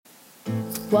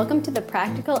Welcome to the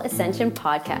Practical Ascension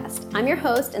Podcast. I'm your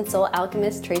host and soul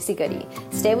alchemist, Tracy Goody.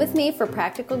 Stay with me for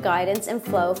practical guidance and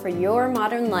flow for your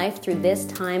modern life through this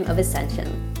time of ascension.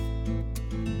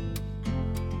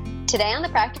 Today on the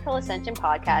Practical Ascension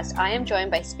Podcast, I am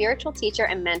joined by spiritual teacher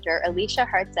and mentor, Alicia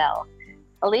Hartzell.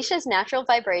 Alicia's natural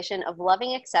vibration of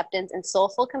loving acceptance and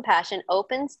soulful compassion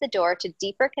opens the door to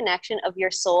deeper connection of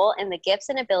your soul and the gifts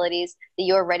and abilities that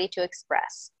you are ready to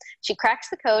express. She cracks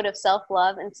the code of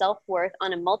self-love and self-worth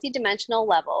on a multidimensional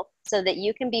level so that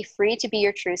you can be free to be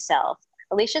your true self.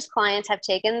 Alicia's clients have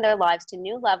taken their lives to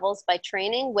new levels by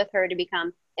training with her to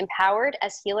become empowered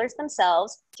as healers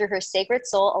themselves through her Sacred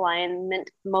Soul Alignment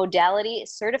Modality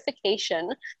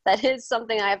certification. That is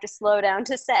something I have to slow down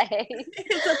to say.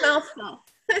 It's a mouthful.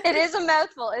 It is a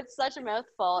mouthful. It's such a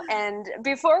mouthful. And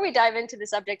before we dive into the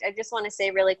subject, I just want to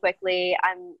say really quickly,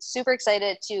 I'm super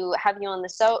excited to have you on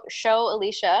the show,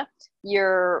 Alicia.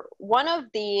 You're one of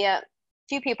the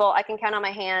few people I can count on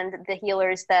my hand, the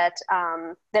healers that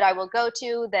I will go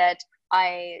to, that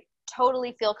I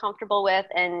totally feel comfortable with,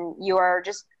 and you are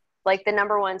just like the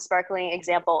number one sparkling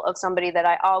example of somebody that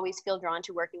I always feel drawn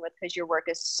to working with, because your work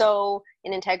is so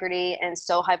in integrity and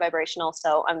so high vibrational.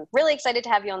 So I'm really excited to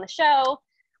have you on the show.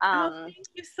 Thank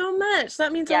you so much.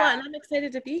 That means a lot, and I'm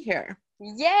excited to be here.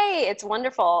 Yay, it's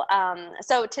wonderful.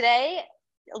 So today,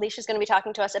 Alicia's going to be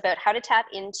talking to us about how to tap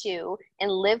into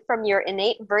and live from your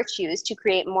innate virtues to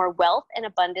create more wealth and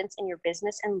abundance in your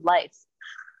business and life.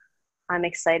 I'm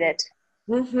excited.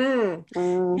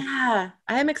 Yeah,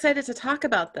 I'm excited to talk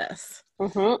about this.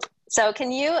 So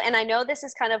can you, and I know this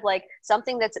is kind of like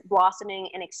something that's blossoming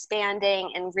and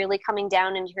expanding and really coming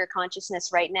down into your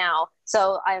consciousness right now.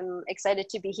 So I'm excited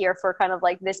to be here for kind of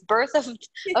like this birth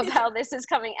of how this is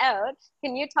coming out.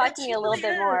 Can you talk to me a little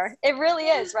bit more? It really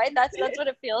is, right? That's what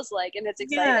it feels like, and it's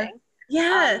exciting.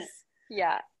 Yeah. Yes.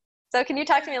 Yeah. So can you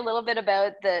talk to me a little bit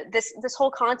about this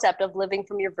whole concept of living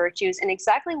from your virtues and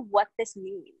exactly what this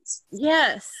means?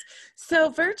 Yes. So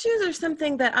virtues are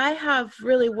something that I have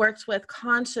really worked with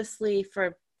consciously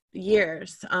for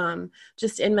years,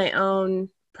 just in my own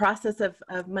process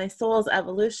of my soul's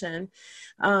evolution.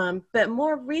 But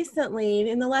more recently,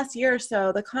 in the last year or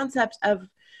so, the concept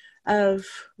of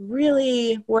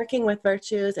really working with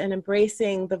virtues and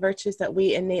embracing the virtues that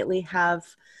we innately have,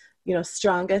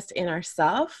 strongest in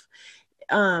ourselves,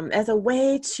 as a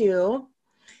way to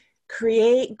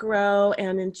create, grow,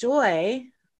 and enjoy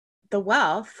the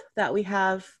wealth that we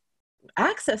have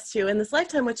access to in this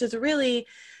lifetime, which is really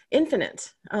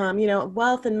infinite.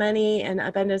 Wealth and money and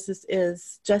abundance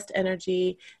is just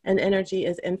energy, and energy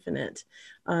is infinite.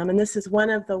 And this is one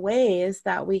of the ways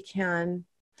that we can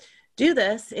do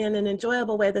this in an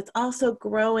enjoyable way that's also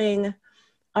growing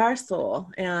our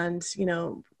soul and,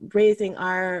 raising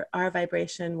our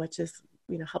vibration, which is,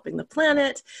 helping the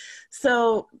planet.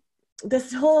 So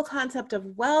this whole concept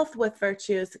of wealth with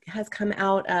virtues has come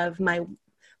out of my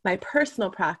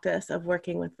personal practice of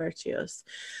working with virtues.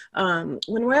 When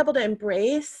we're able to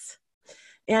embrace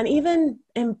and even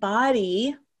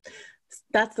embody,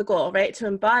 that's the goal, right? To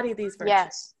embody these virtues.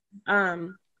 Yes.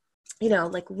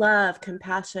 Like love,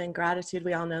 compassion, gratitude,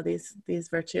 we all know these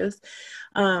virtues.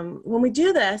 When we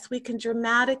do this, we can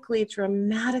dramatically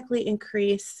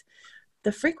increase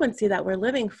the frequency that we're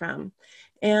living from.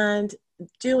 And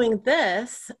doing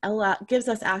this gives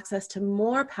us access to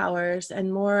more powers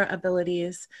and more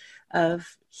abilities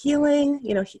of healing,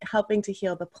 helping to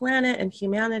heal the planet and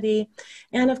humanity,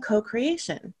 and of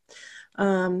co-creation.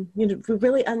 We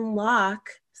really unlock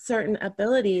certain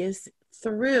abilities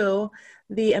through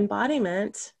the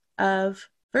embodiment of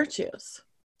virtues.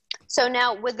 So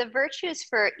now, would the virtues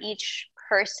for each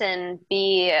person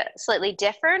be slightly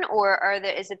different, or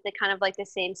is it the kind of like the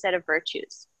same set of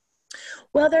virtues?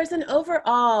 Well, there's an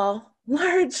overall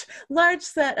large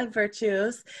set of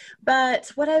virtues, but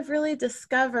what I've really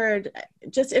discovered,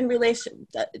 just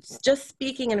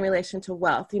speaking in relation to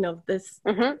wealth, we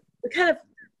kind of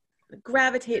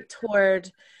gravitate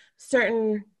toward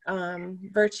certain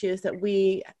virtues that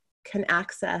we can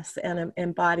access and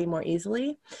embody more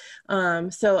easily.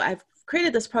 So I've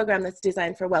created this program that's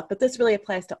designed for wealth, but this really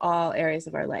applies to all areas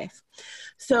of our life.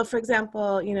 So for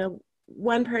example,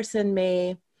 one person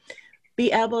may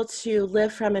be able to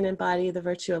live from and embody the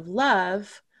virtue of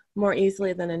love more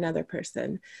easily than another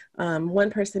person. One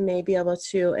person may be able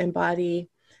to embody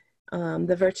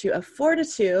the virtue of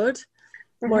fortitude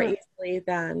more easily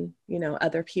than,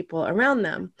 other people around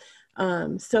them.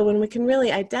 So when we can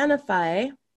really identify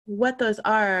what those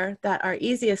are that are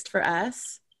easiest for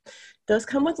us, those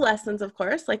come with lessons, of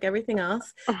course, like everything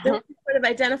else. Then we sort of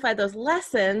identify those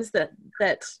lessons that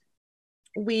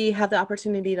we have the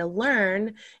opportunity to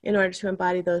learn in order to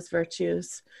embody those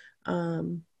virtues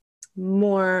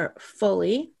more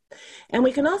fully. And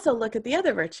we can also look at the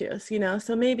other virtues,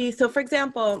 so for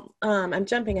example, I'm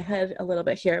jumping ahead a little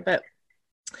bit here, but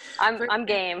I'm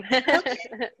game.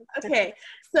 Okay.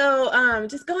 So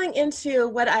just going into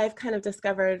what I've kind of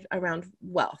discovered around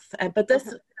wealth, but this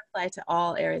can apply to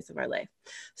all areas of our life.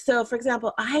 So for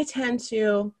example, I tend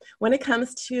to, when it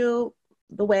comes to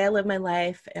the way I live my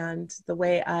life and the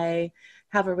way I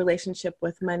have a relationship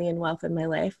with money and wealth in my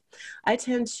life, I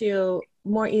tend to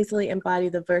more easily embody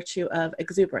the virtue of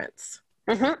exuberance.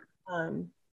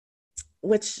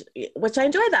 Which I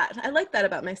enjoy that. I like that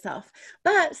about myself.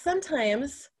 But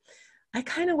sometimes I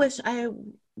kind of wish I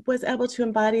was able to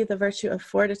embody the virtue of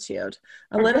fortitude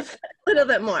a little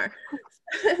bit more.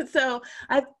 So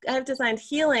I've designed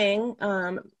healing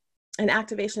and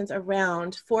activations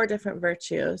around 4 different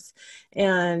virtues.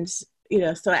 And,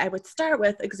 so I would start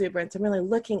with exuberance and really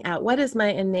looking at what are my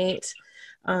innate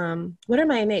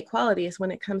qualities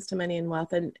when it comes to money and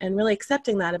wealth, and really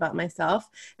accepting that about myself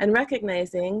and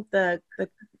recognizing the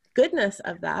goodness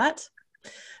of that,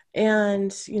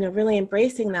 and really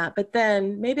embracing that. But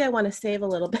then maybe I want to save a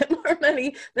little bit more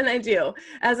money than I do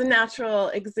as a natural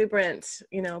exuberant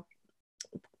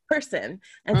person.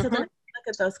 And so then I look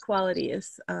at those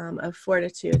qualities of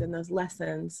fortitude and those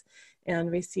lessons and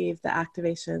receive the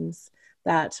activations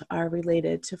that are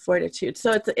related to fortitude.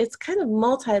 So it's kind of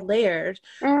multi-layered,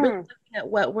 really looking at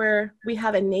what we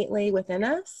have innately within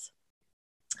us.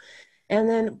 And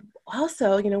then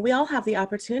also, we all have the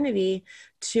opportunity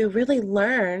to really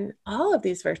learn all of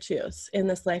these virtues in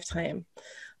this lifetime.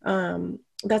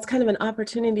 That's kind of an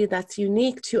opportunity that's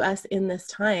unique to us in this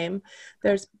time.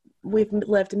 We've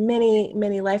lived many,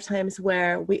 many lifetimes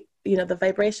where the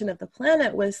vibration of the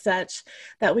planet was such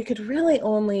that we could really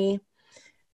only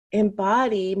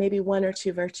embody maybe 1 or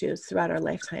 2 virtues throughout our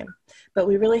lifetime. But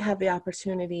we really have the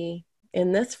opportunity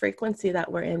in this frequency that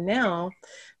we're in now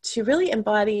to really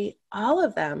embody all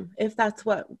of them, if that's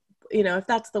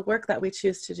the work that we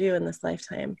choose to do in this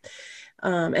lifetime.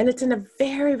 And it's in a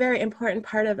very, very important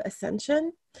part of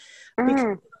ascension, because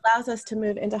it allows us to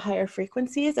move into higher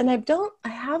frequencies. And I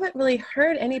haven't really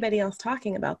heard anybody else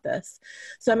talking about this.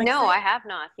 So I'm excited. No, I have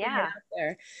not. Yeah.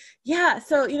 Yeah.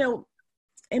 So,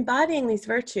 embodying these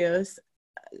virtues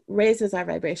raises our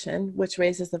vibration, which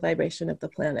raises the vibration of the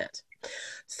planet.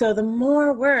 So the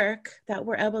more work that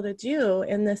we're able to do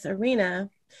in this arena,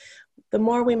 the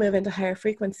more we move into higher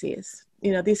frequencies,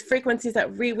 these frequencies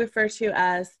that we refer to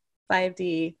as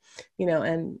 5D,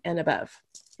 and above.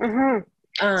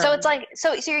 So it's like,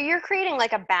 so you're creating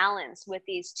like a balance with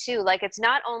these two. Like, it's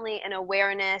not only an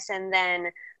awareness and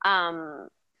then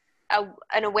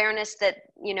an awareness that,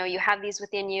 you have these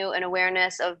within you, an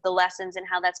awareness of the lessons and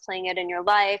how that's playing out in your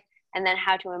life, and then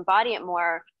how to embody it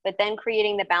more, but then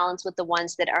creating the balance with the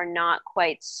ones that are not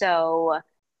quite so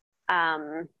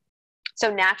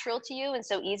natural to you and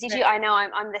so easy to you. I know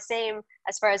I'm the same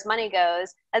as far as money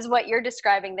goes as what you're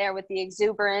describing there with the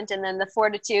exuberant, and then the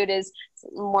fortitude is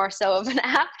more so of an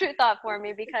afterthought for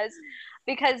me because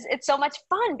it's so much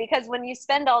fun, because when you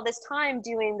spend all this time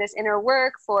doing this inner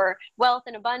work for wealth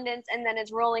and abundance, and then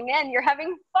it's rolling in, you're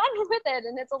having fun with it,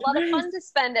 and it's a lot of fun to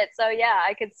spend it. So yeah,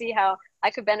 I could see how I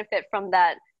could benefit from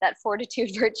that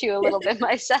fortitude virtue a little bit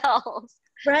myself.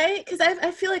 Right? Because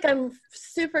I feel like I'm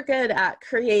super good at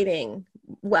creating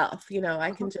wealth.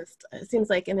 I can just, it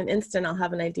seems like in an instant I'll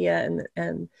have an idea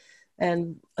and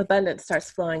abundance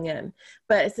starts flowing in.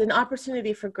 But it's an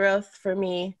opportunity for growth for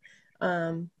me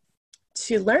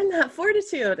to learn that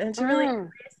fortitude and to really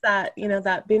embrace that,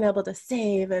 that being able to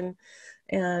save and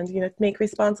make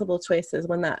responsible choices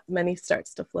when that money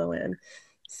starts to flow in.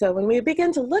 So when we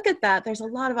begin to look at that, there's a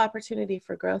lot of opportunity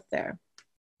for growth there.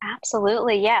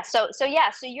 Absolutely. Yeah. So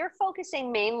you're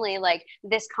focusing mainly like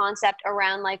this concept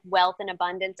around like wealth and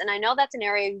abundance. And I know that's an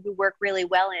area you work really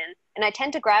well in. And I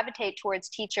tend to gravitate towards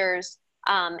teachers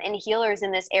and healers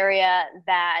in this area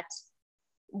that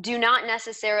did not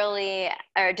necessarily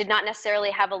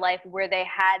have a life where they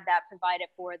had that provided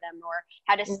for them, or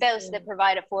had a spouse that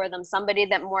provided for them, somebody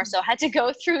that more so had to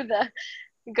go through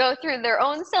their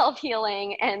own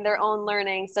self-healing and their own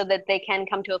learning so that they can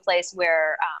come to a place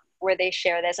where they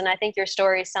share this. And I think your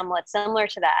story is somewhat similar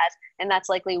to that. And that's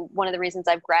likely one of the reasons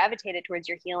I've gravitated towards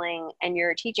your healing and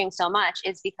your teaching so much,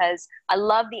 is because I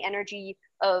love the energy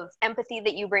of empathy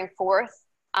that you bring forth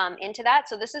into that.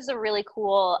 So this is a really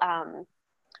cool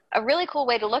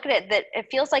way to look at it, that it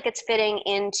feels like it's fitting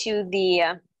into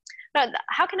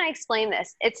how can I explain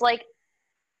this? It's like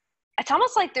it's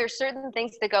almost like there's certain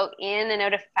things that go in and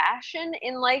out of fashion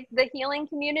in like the healing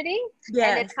community. And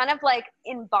Yes. it's kind of like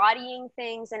embodying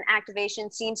things, and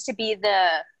activation seems to be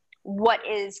what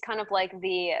is kind of like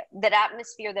that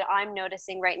atmosphere that I'm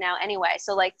noticing right now anyway.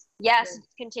 So like, yes,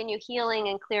 continue healing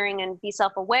and clearing and be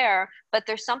self-aware, but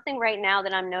there's something right now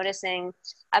that I'm noticing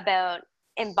about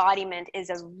embodiment is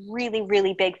a really,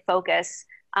 really big focus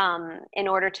in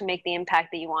order to make the impact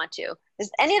that you want to.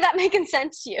 Is any of that making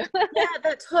sense to you? Yeah,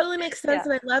 that totally makes sense.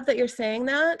 Yeah. And I love that you're saying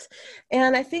that.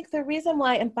 And I think the reason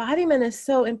why embodiment is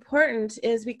so important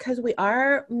is because we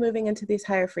are moving into these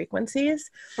higher frequencies,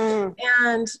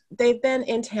 and they've been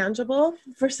intangible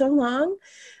for so long.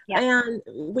 Yeah. And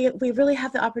we really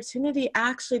have the opportunity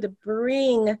actually to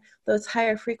bring those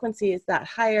higher frequencies, that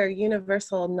higher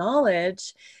universal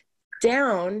knowledge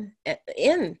down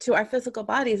into our physical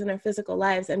bodies and our physical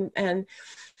lives. And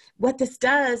what this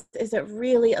does is it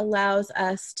really allows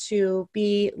us to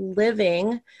be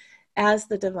living as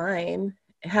the divine,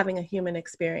 having a human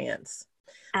experience.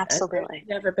 Absolutely. It's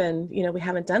never been, we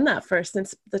haven't done that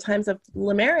since the times of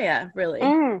Lemuria, really.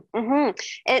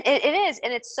 It is.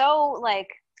 And it's so like,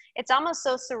 it's almost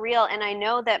so surreal. And I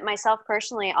know that myself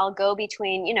personally, I'll go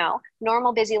between,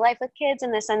 normal busy life with kids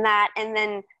and this and that. And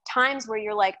then times where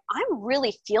you're like, I'm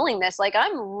really feeling this. Like,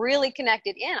 I'm really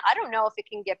connected in. I don't know if it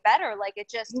can get better. Like,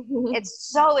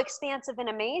 it's so expansive and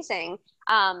amazing.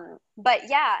 But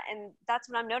yeah, and that's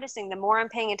what I'm noticing. The more I'm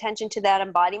paying attention to that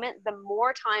embodiment, the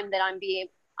more time that I'm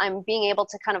being able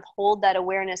to kind of hold that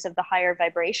awareness of the higher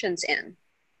vibrations in.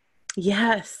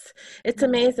 Yes, it's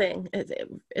amazing.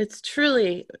 It's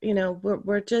truly,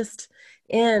 we're just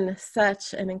in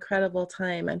such an incredible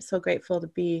time. I'm so grateful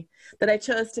that I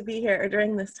chose to be here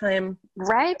during this time.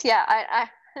 Right? Yeah,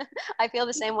 I feel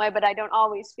the same way, but I don't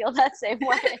always feel that same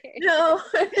way. No.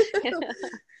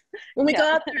 When we go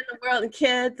out there in the world and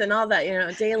kids and all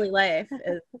that, daily life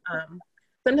is,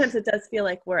 sometimes it does feel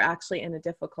like we're actually in a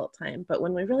difficult time. But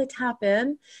when we really tap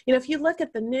in, if you look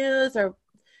at the news or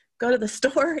go to the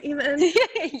store even,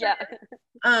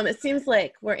 it seems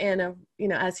like we're in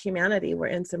as humanity, we're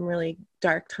in some really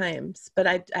dark times. But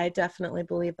I definitely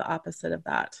believe the opposite of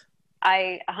that.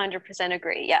 I 100%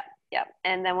 agree. Yeah.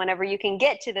 And then whenever you can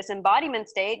get to this embodiment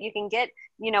state, you can get,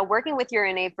 working with your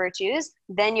innate virtues,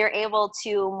 then you're able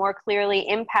to more clearly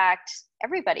impact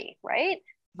everybody, right?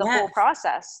 The whole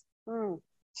process.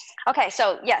 Okay.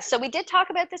 So we did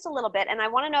talk about this a little bit, and I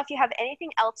want to know if you have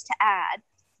anything else to add.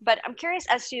 But I'm curious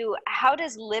as to how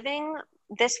does living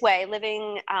this way,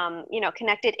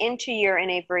 connected into your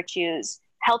innate virtues,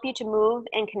 help you to move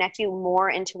and connect you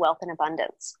more into wealth and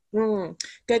abundance?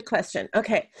 Good question.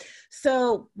 Okay.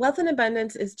 So wealth and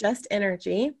abundance is just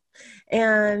energy.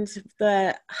 And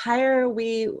the higher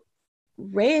we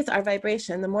raise our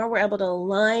vibration, the more we're able to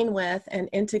align with and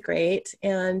integrate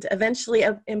and eventually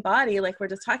embody, like we're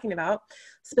just talking about,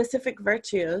 specific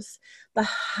virtues, the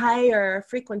higher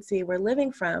frequency we're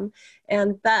living from,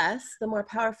 and thus the more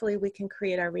powerfully we can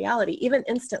create our reality, even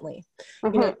instantly.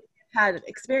 We've had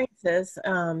experiences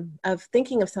of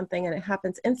thinking of something and it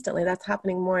happens instantly. That's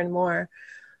happening more and more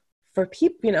for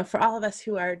people, for all of us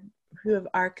who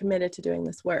are committed to doing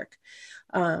this work.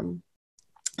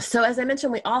 So as I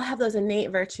mentioned, we all have those innate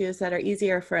virtues that are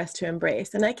easier for us to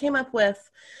embrace. And I came up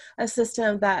with a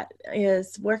system that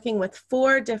is working with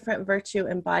 4 different virtue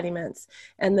embodiments.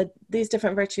 And these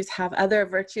different virtues have other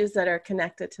virtues that are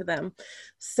connected to them.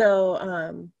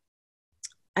 So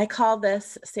I call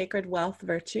this sacred wealth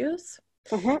virtues.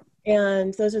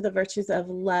 And those are the virtues of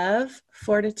love,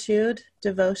 fortitude,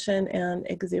 devotion, and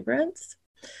exuberance.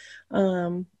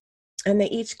 And they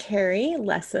each carry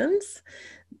lessons,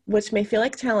 which may feel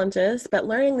like challenges, but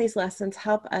learning these lessons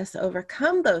help us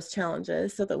overcome those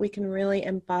challenges so that we can really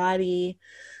embody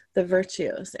the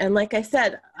virtues. And like I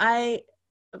said, I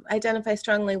identify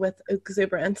strongly with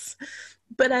exuberance,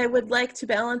 but I would like to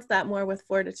balance that more with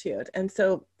fortitude. And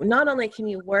so not only can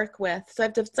you work so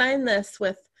I've designed this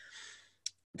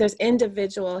there's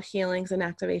individual healings and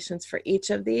activations for each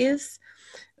of these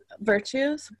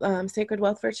virtues, sacred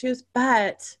wealth virtues,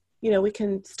 but we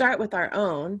can start with our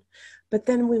own, but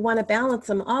then we want to balance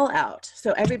them all out.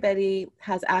 So everybody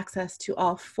has access to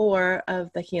all 4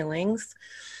 of the healings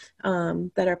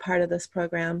that are part of this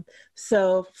program.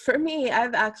 So for me,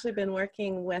 I've actually been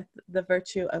working with the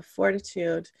virtue of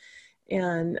fortitude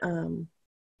and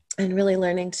really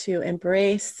learning to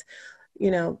embrace,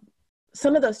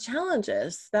 some of those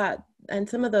challenges and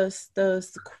some of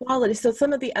those qualities. So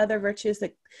some of the other virtues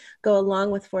that go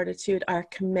along with fortitude are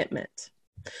commitment.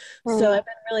 So I've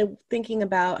been really thinking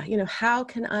about, how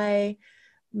can I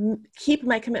keep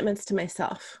my commitments to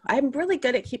myself. I'm really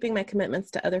good at keeping my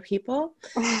commitments to other people.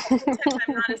 Sometimes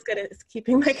I'm not as good at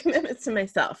keeping my commitments to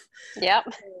myself.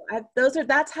 Yep. So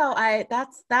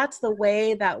that's the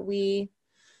way that we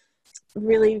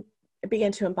really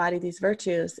begin to embody these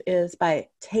virtues, is by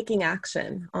taking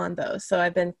action on those. So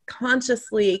I've been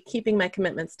consciously keeping my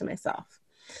commitments to myself.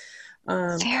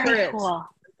 Very Courage, cool.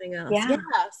 something else. Yeah.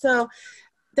 So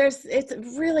it's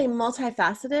really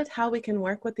multifaceted how we can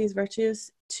work with these virtues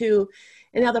and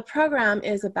now the program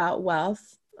is about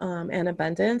wealth and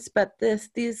abundance, but these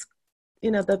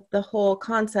the whole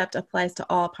concept applies to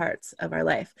all parts of our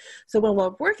life. So when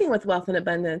we're working with wealth and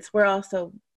abundance, we're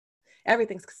also,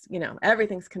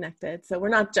 everything's connected. So we're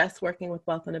not just working with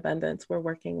wealth and abundance, we're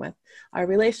working with our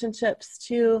relationships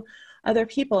to other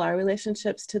people, our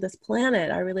relationships to this planet,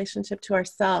 our relationship to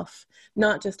ourself,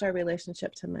 not just our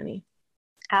relationship to money.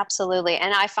 Absolutely.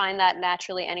 And I find that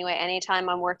naturally anyway. Anytime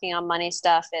I'm working on money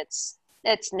stuff, it's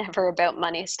never about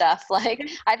money stuff. Like,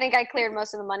 I think I cleared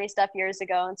most of the money stuff years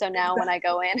ago. And so now when I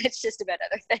go in, it's just about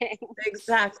other things.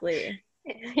 Exactly.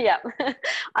 Yeah.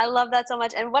 I love that so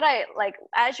much. And what I like,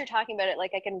 as you're talking about it,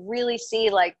 like I can really see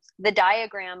like the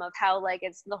diagram of how like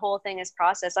the whole thing is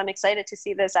processed. I'm excited to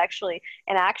see this actually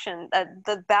in action.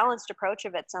 The balanced approach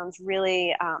of it sounds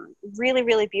really, really,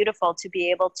 really beautiful to be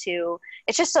able to,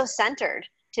 it's just so centered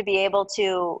to be able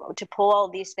to pull all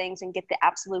these things and get the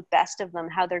absolute best of them,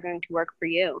 how they're going to work for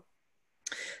you.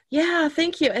 Yeah,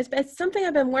 thank you. It's something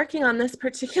I've been working on, this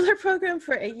particular program,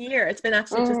 for a year. It's been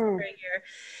actually just over a year.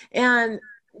 And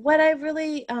what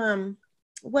really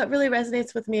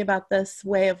resonates with me about this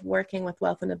way of working with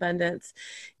wealth and abundance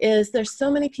is there's so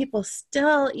many people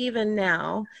still, even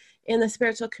now, in the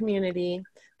spiritual community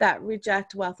that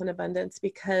reject wealth and abundance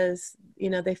because,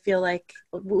 they feel like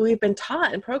we've been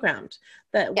taught and programmed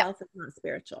that wealth is not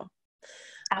spiritual.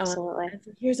 Absolutely.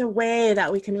 So here's a way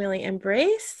that we can really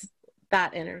embrace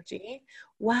that energy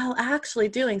while actually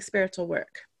doing spiritual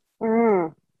work.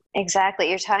 Exactly.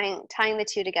 You're tying the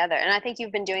two together. And I think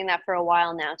you've been doing that for a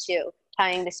while now too,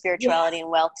 tying the spirituality and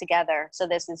wealth together. So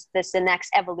this is the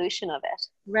next evolution of it.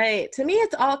 Right. To me,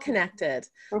 it's all connected.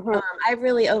 I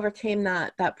really overcame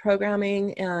that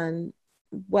programming, and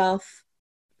wealth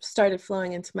started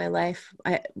flowing into my life.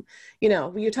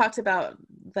 You talked about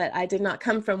that I did not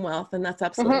come from wealth, and that's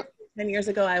absolutely 10 years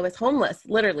ago. I was homeless,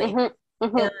 literally.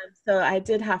 And so I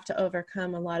did have to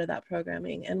overcome a lot of that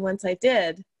programming. And once I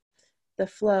did, the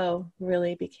flow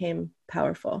really became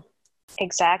powerful.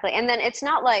 Exactly. And then it's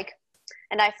not like,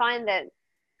 and I find that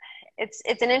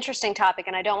it's an interesting topic,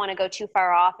 and I don't want to go too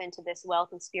far off into this wealth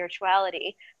and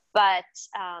spirituality, but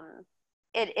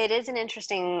it is an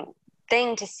interesting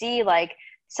thing to see, like,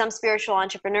 some spiritual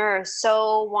entrepreneurs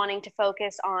so wanting to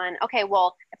focus on, okay,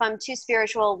 well, if I'm too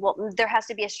spiritual, well, there has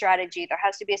to be a strategy. There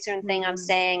has to be a certain thing I'm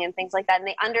saying and things like that. And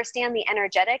they understand the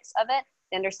energetics of it.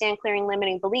 They understand clearing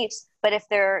limiting beliefs. But if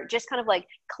they're just kind of like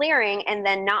clearing and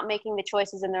then not making the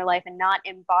choices in their life and not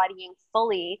embodying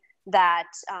fully that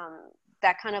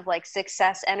kind of like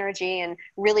success energy and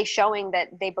really showing that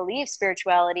they believe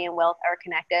spirituality and wealth are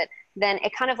connected, then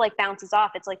it kind of like bounces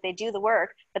off. It's like they do the work,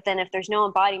 but then if there's no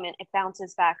embodiment, it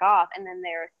bounces back off. And then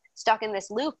they're stuck in this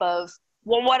loop of,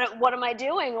 well, what am I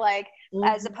doing? Like,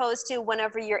 as opposed to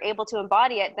whenever you're able to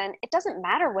embody it, then it doesn't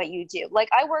matter what you do. Like,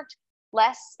 I worked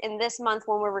less in this month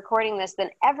when we're recording this than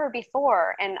ever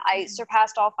before. And I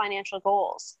surpassed all financial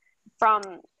goals from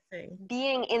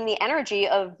being in the energy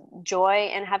of joy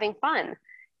and having fun.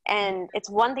 And it's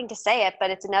one thing to say it, but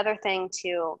it's another thing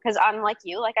to, because I'm like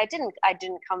you, like I didn't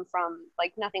come from,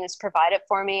 like, nothing is provided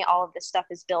for me. All of this stuff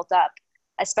is built up,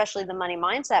 especially the money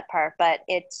mindset part, but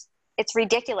it's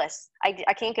ridiculous. I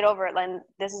can't get over it. And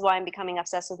this is why I'm becoming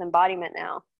obsessed with embodiment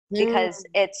now, because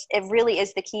it really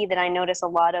is the key that I notice a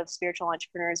lot of spiritual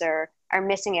entrepreneurs are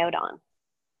missing out on.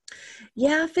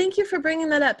 Yeah. Thank you for bringing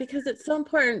that up, because it's so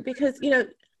important. Because,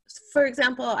 for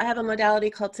example, I have a modality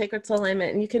called Sacred Soul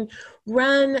Alignment,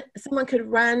 and someone could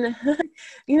run,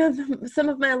 some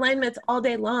of my alignments all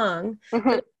day long, but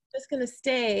they're just going to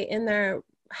stay in their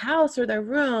house or their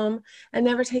room and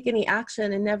never take any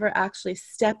action and never actually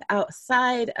step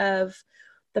outside of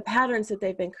the patterns that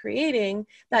they've been creating.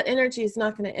 That energy is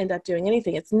not going to end up doing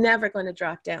anything. It's never going to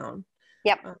drop down.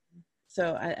 Yep.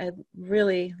 So I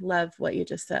really love what you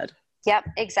just said. Yep,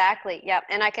 exactly. Yep.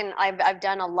 And I've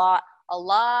done a lot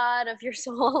of your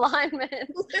soul alignment,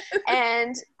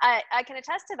 and I can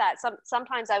attest to that.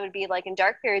 Sometimes I would be like in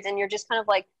dark periods, and you're just kind of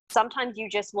like, sometimes you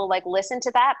just will like listen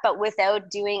to that, but without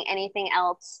doing anything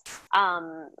else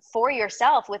for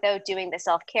yourself, without doing the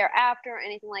self-care after or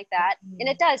anything like that. And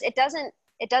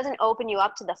it it doesn't open you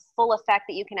up to the full effect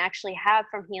that you can actually have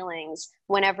from healings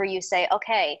whenever you say,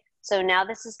 okay, so now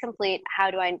this is complete.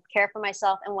 How do I care for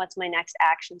myself? And what's my next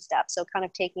action step? So kind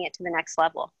of taking it to the next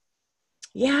level.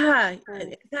 Yeah,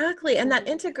 exactly. And that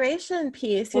integration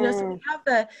piece, you know, so we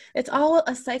have it's all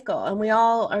a cycle, and we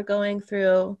all are going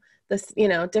through this, you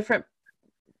know, different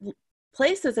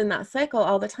places in that cycle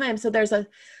all the time. So there's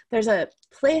a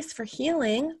place for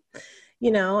healing,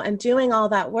 you know, and doing all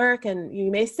that work. And you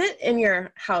may sit in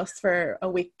your house for a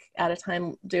week at a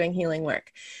time doing healing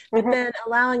work, but then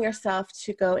allowing yourself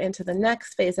to go into the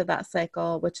next phase of that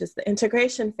cycle, which is the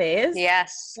integration phase.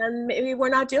 Yes. And maybe we're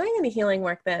not doing any healing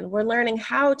work then. We're learning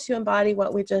how to embody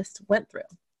what we just went through.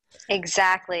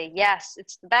 Exactly. Yes.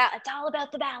 It's all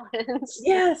about the balance.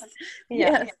 Yes.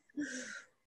 Yeah. Yes.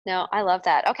 No, I love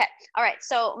that. Okay. All right.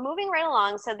 So moving right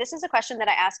along. So this is a question that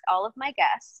I ask all of my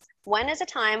guests. When is a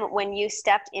time when you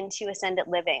stepped into ascendant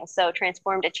living? So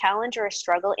transformed a challenge or a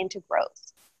struggle into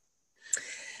growth?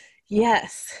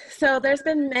 Yes. So there's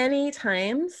been many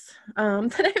times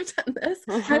that I've done this.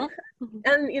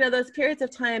 And, you know, those periods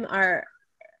of time are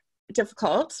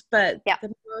difficult, but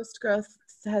the most growth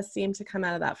has seemed to come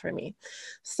out of that for me.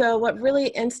 So what really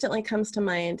instantly comes to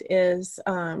mind is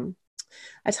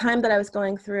a time that I was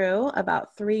going through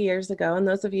about 3 years ago. And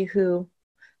those of you who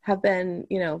have been,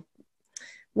 you know,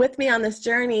 with me on this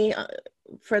journey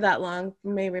for that long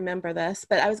may remember this,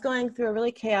 but I was going through a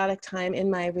really chaotic time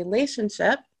in my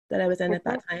relationship that I was in at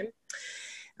that time.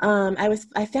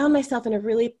 I found myself in a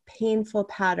really painful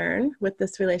pattern with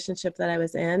this relationship that I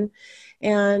was in,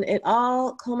 and it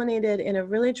all culminated in a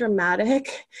really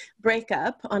dramatic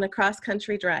breakup on a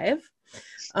cross-country drive.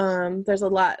 There's a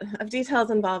lot of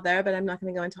details involved there, but I'm not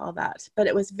going to go into all that. But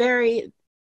it was very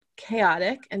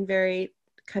chaotic and very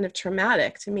kind of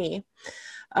traumatic to me.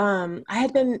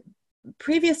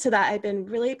 Previous to that, I'd been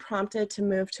really prompted to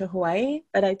move to Hawaii,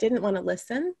 but I didn't want to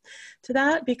listen to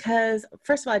that because,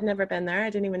 first of all, I'd never been there. I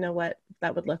didn't even know what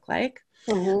that would look like.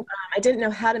 I didn't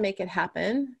know how to make it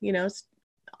happen. You know,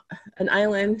 an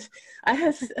island. I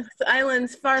have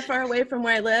islands far, far away from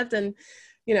where I lived, and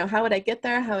you know, how would I get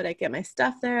there? How would I get my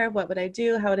stuff there? What would I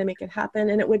do? How would I make it happen?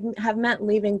 And it would have meant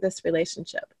leaving this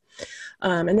relationship.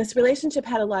 And this relationship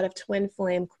had a lot of twin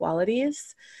flame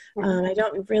qualities. I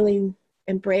don't really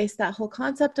embrace that whole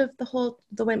concept of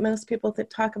the way most people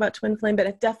talk about twin flame, but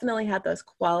it definitely had those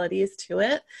qualities to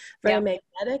it. Very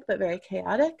magnetic, but very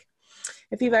chaotic.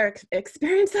 If you've ever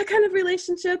experienced that kind of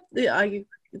relationship,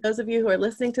 those of you who are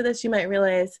listening to this, you might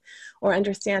realize or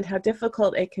understand how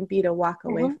difficult it can be to walk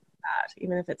away from that,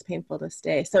 even if it's painful to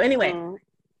stay. So anyway,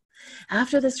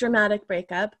 after this dramatic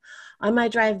breakup, on my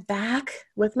drive back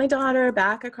with my daughter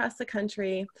back across the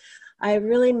country, I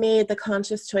really made the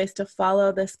conscious choice to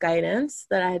follow this guidance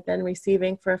that I had been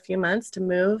receiving for a few months to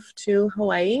move to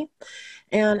Hawaii.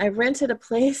 And I rented a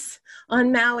place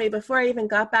on Maui before I even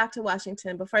got back to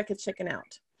Washington, before I could chicken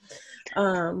out.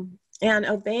 And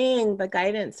obeying the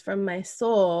guidance from my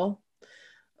soul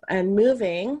and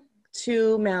moving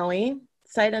to Maui,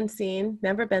 sight unseen,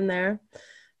 never been there,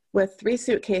 with 3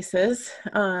 suitcases,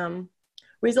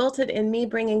 resulted in me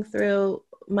bringing through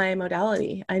my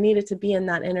modality. I needed to be in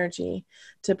that energy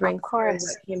to bring through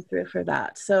what came through for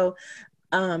that. So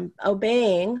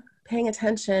obeying, paying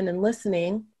attention and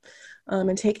listening,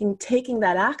 and taking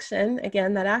that action,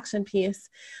 again, that action piece,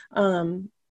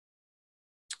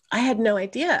 I had no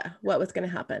idea what was going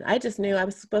to happen. I just knew I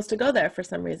was supposed to go there for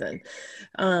some reason.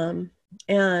 And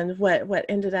what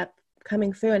ended up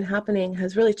coming through and happening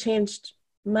has really changed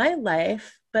my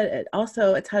life, but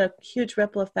it's had a huge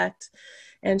ripple effect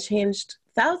and changed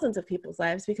thousands of people's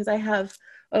lives, because I have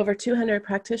over 200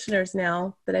 practitioners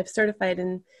now that I've certified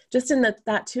in just in that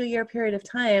 2-year period of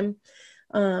time,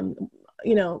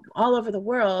 you know, all over the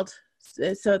world.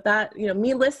 So that, you know,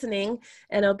 me listening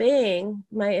and obeying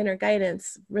my inner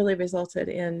guidance really resulted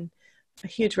in a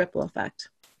huge ripple effect.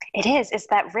 It is. It's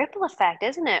that ripple effect,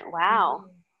 isn't it? Wow.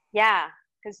 Yeah.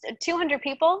 Because 200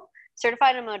 people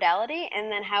certified in modality,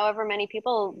 and then however many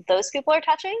people those people are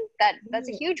touching, that's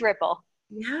a huge ripple.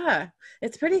 Yeah.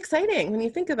 It's pretty exciting when you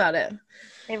think about it.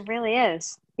 It really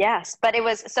is. Yes. But it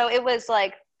was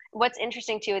like, what's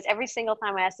interesting too is every single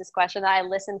time I ask this question, I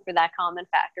listen for that common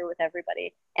factor with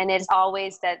everybody. And it's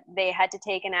always that they had to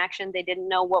take an action. They didn't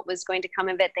know what was going to come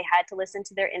of it. They had to listen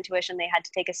to their intuition. They had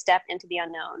to take a step into the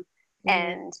unknown.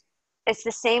 And it's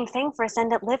the same thing for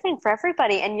ascendant living for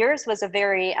everybody. And yours was a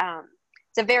very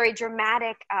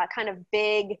dramatic, kind of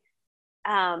big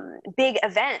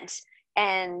event.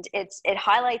 And it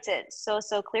highlights it so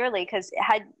clearly, because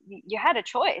you had a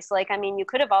choice. Like, I mean, you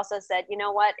could have also said, you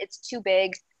know what, it's too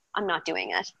big, I'm not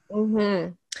doing it.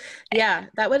 Yeah,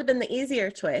 that would have been the easier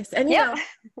choice. And,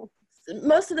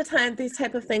 most of the time, these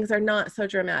type of things are not so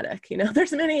dramatic.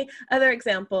 There's many other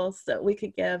examples that we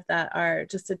could give that are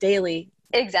just a daily.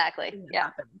 Exactly. Yeah.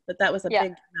 Happen. But that was a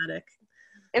big dramatic.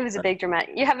 It was a big dramatic.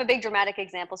 You have a big dramatic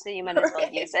example, so you might as well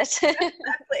use it.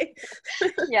 Exactly.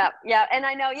 Yeah. And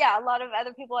I know, a lot of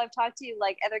other people I've talked to,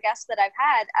 like other guests that I've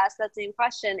had, ask that same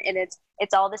question, and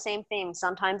it's all the same theme.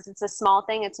 Sometimes it's a small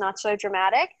thing, it's not so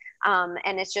dramatic,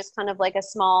 and it's just kind of like a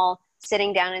small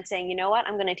sitting down and saying, you know what,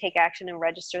 I'm going to take action and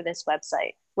register this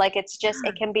website. Like it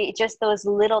can be just those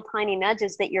little tiny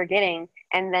nudges that you're getting,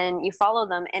 and then you follow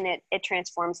them, and it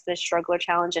transforms the struggle or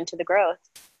challenge into the growth.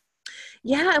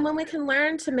 Yeah, and when we can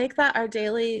learn to make that our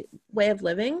daily way of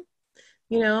living,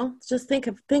 just think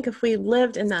if we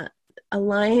lived in that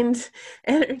aligned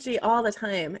energy all the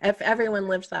time. If everyone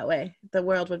lived that way, the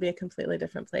world would be a completely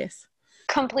different place.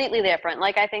 Completely different.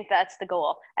 Like, I think that's the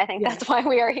goal. I think that's why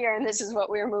we are here, and this is what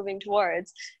we're moving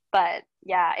towards. But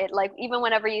yeah, even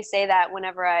whenever you say that,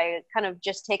 whenever I kind of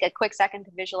just take a quick second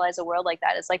to visualize a world like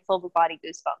that, it's like full body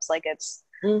goosebumps. Like it's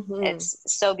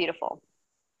so beautiful.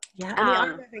 Yeah, and we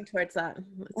are moving towards that.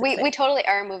 We totally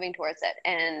are moving towards it.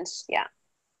 And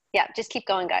yeah, just keep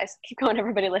going, guys. Keep going,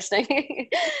 everybody listening.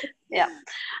 Yeah.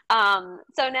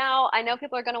 So now I know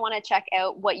people are going to want to check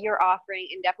out what you're offering,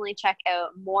 and definitely check out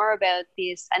more about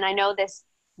these. And I know this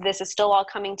is still all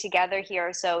coming together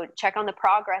here. So check on the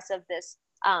progress of this,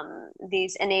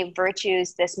 these innate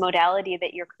virtues, this modality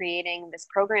that you're creating, this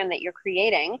program that you're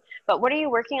creating. But what are you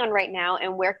working on right now,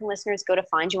 and where can listeners go to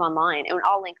find you online? And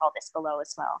I'll link all this below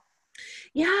as well.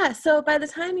 Yeah, so by the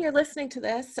time you're listening to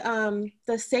this,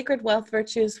 the Sacred Wealth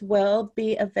Virtues will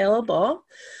be available.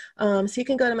 So you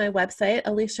can go to my website,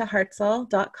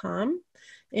 aliciahartzell.com,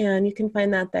 and you can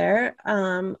find that there.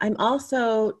 I'm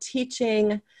also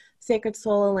teaching Sacred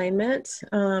Soul Alignment.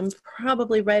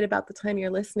 Probably right about the time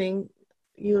you're listening,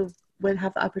 you would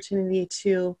have the opportunity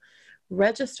to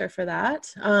register for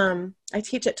that. I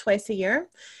teach it twice a year,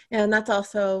 and that's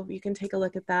also, you can take a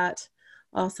look at that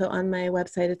also on my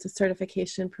website. It's a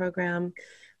certification program,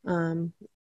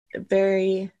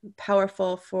 very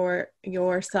powerful for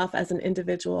yourself as an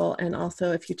individual, and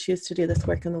also if you choose to do this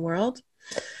work in the world.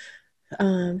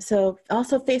 So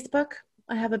also Facebook,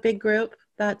 I have a big group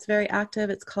that's very active.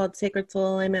 It's called Sacred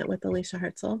Soul Alignment with Alicia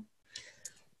Hartzell.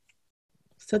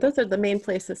 So those are the main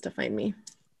places to find me.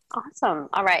 Awesome.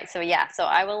 All right. So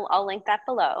I'll link that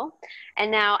below.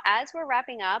 And now, as we're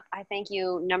wrapping up, I thank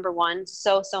you, number one,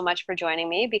 so much for joining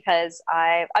me, because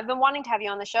I've been wanting to have you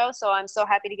on the show. So I'm so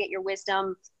happy to get your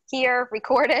wisdom here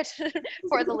recorded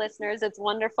for the listeners. It's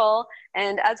wonderful.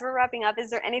 And as we're wrapping up, is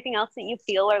there anything else that you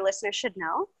feel our listeners should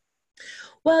know?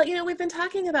 Well, we've been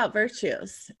talking about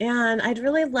virtues, and I'd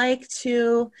really like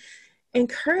to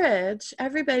encourage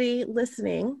everybody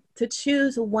listening to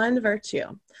choose one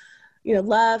virtue.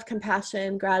 Love,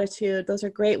 compassion, gratitude, those are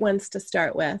great ones to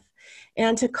start with.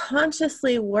 And to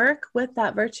consciously work with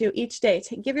that virtue each day.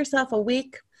 To give yourself a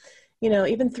week,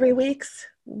 even 3 weeks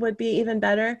would be even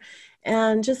better.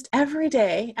 And just every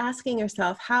day asking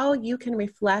yourself how you can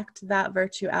reflect that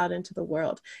virtue out into the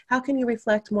world. How can you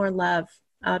reflect more love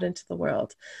out into the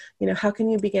world? How can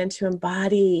you begin to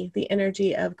embody the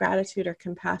energy of gratitude or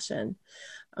compassion?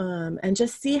 And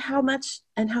just see how much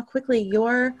and how quickly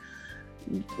your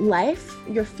life,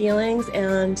 your feelings,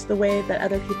 and the way that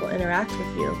other people interact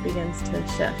with you begins to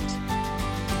shift.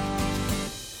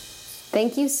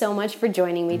 Thank you so much for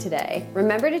joining me today.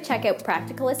 Remember to check out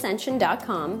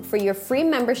practicalascension.com for your free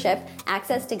membership,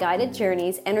 access to guided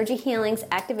journeys, energy healings,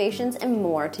 activations, and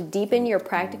more to deepen your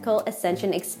practical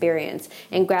ascension experience.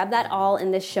 And grab that all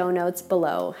in the show notes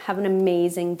below. Have an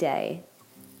amazing day.